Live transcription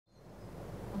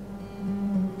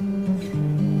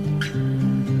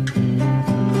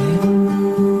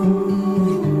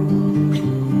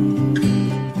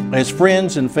As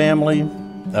friends and family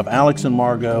of Alex and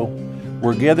Margot,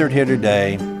 we're gathered here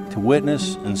today to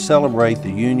witness and celebrate the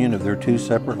union of their two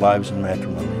separate lives in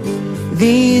matrimony.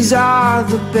 These are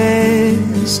the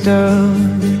best of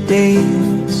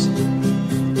days.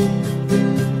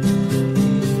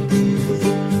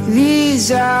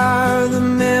 These are the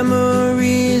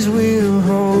memories we'll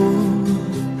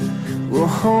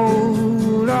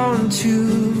hold on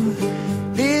to.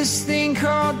 This thing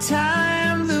called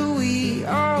time that we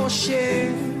all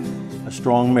share. A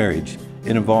strong marriage,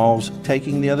 it involves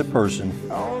taking the other person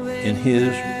in his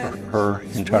or her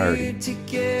entirety.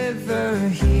 Together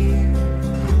here.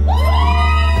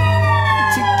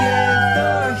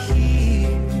 Together here.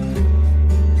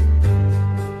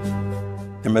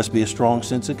 There must be a strong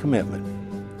sense of commitment,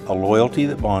 a loyalty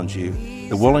that bonds you,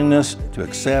 the willingness to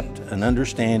accept and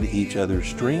understand each other's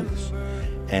strengths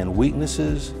and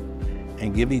weaknesses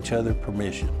and give each other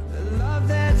permission. The love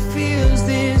that fills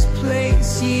this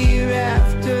place year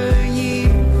after year.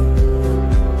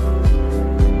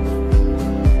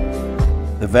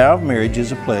 The vow of marriage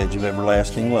is a pledge of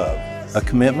everlasting love, a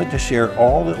commitment to share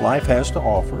all that life has to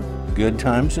offer, good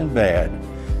times and bad,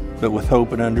 but with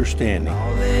hope and understanding.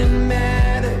 All that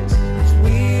matters is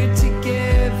we're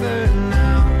together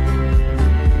now.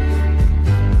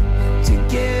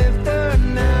 Together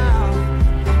now.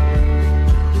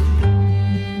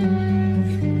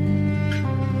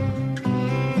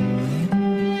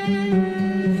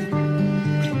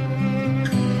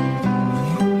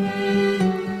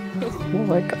 Oh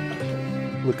my God,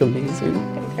 look amazing.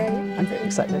 Okay. I'm very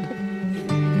excited.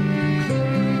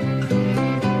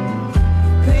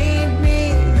 Paint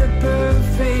me the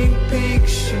perfect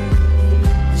picture.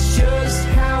 It's just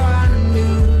how I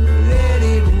knew that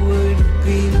it would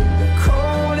be. The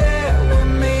cold air will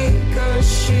make us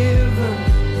shiver,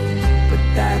 but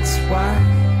that's why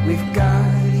we've got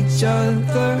each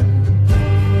other.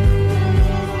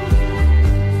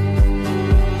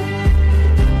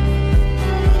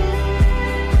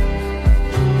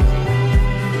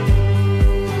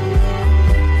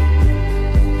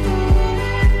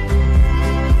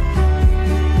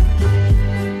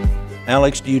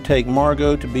 Alex, do you take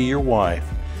Margot to be your wife,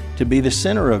 to be the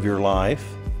center of your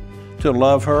life, to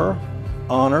love her,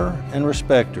 honor, and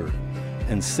respect her,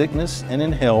 in sickness and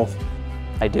in health?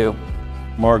 I do.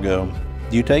 Margot,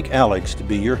 do you take Alex to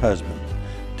be your husband,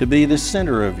 to be the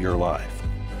center of your life,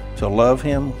 to love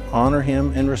him, honor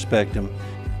him, and respect him,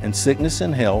 in sickness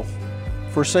and health,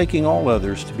 forsaking all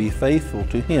others to be faithful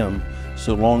to him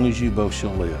so long as you both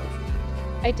shall live?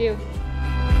 I do.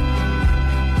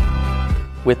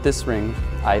 With this ring,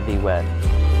 I thee wed.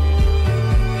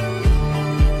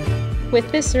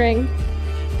 With this ring,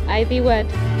 I thee wed.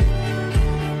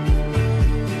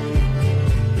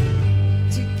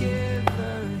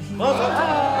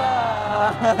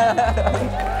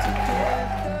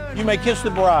 You may kiss the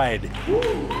bride.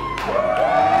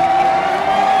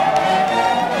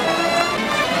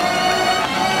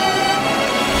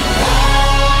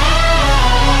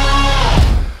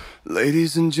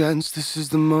 Ladies and gents, this is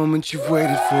the moment you've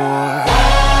waited for.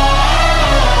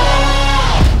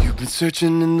 You've been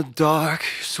searching in the dark,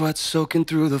 your sweat soaking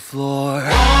through the floor.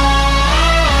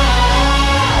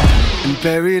 And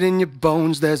buried in your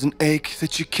bones, there's an ache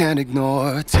that you can't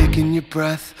ignore. Taking your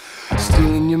breath,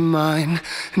 stealing your mind,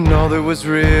 and all that was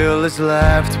real is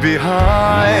left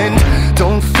behind.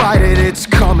 Don't fight it, it's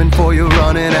coming for you,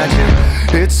 running at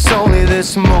you. It's only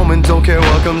this moment, don't care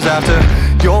what comes after.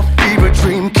 Your fever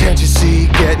dream, can't you see,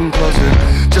 getting closer.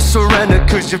 Just surrender,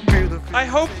 cause you feel the... I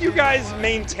hope you guys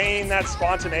maintain that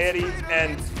spontaneity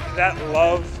and that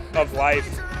love of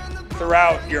life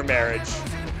throughout your marriage.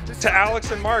 To Alex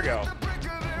and Margot,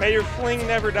 may your fling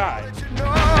never die. So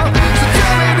tell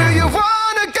me, do you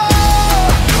wanna go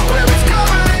where it's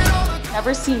covering all the...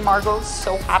 Never seen Margot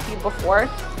so happy before.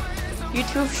 You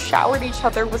two have showered each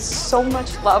other with so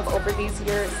much love over these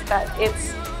years that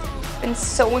it's been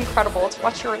so incredible to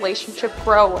watch your relationship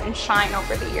grow and shine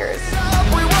over the years.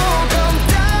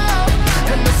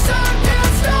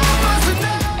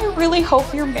 I really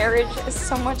hope your marriage is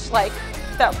so much like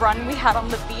that run we had on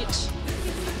the beach,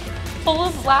 full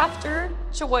of laughter,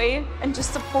 joy, and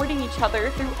just supporting each other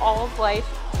through all of life.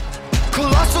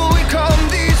 Colossal we come,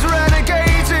 these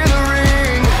renegades in the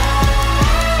ring,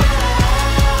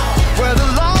 where the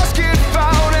lost get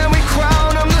found and we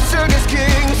crown them the circus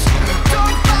kings.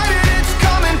 Don't fight it, it's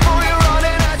coming for you,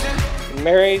 running at you. In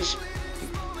marriage,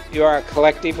 you are a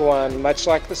collective one, much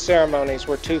like the ceremonies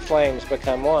where two flames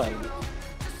become one.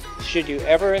 Should you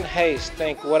ever in haste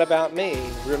think, what about me?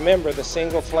 Remember the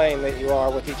single flame that you are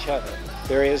with each other.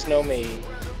 There is no me.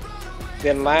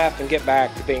 Then laugh and get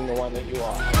back to being the one that you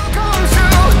are.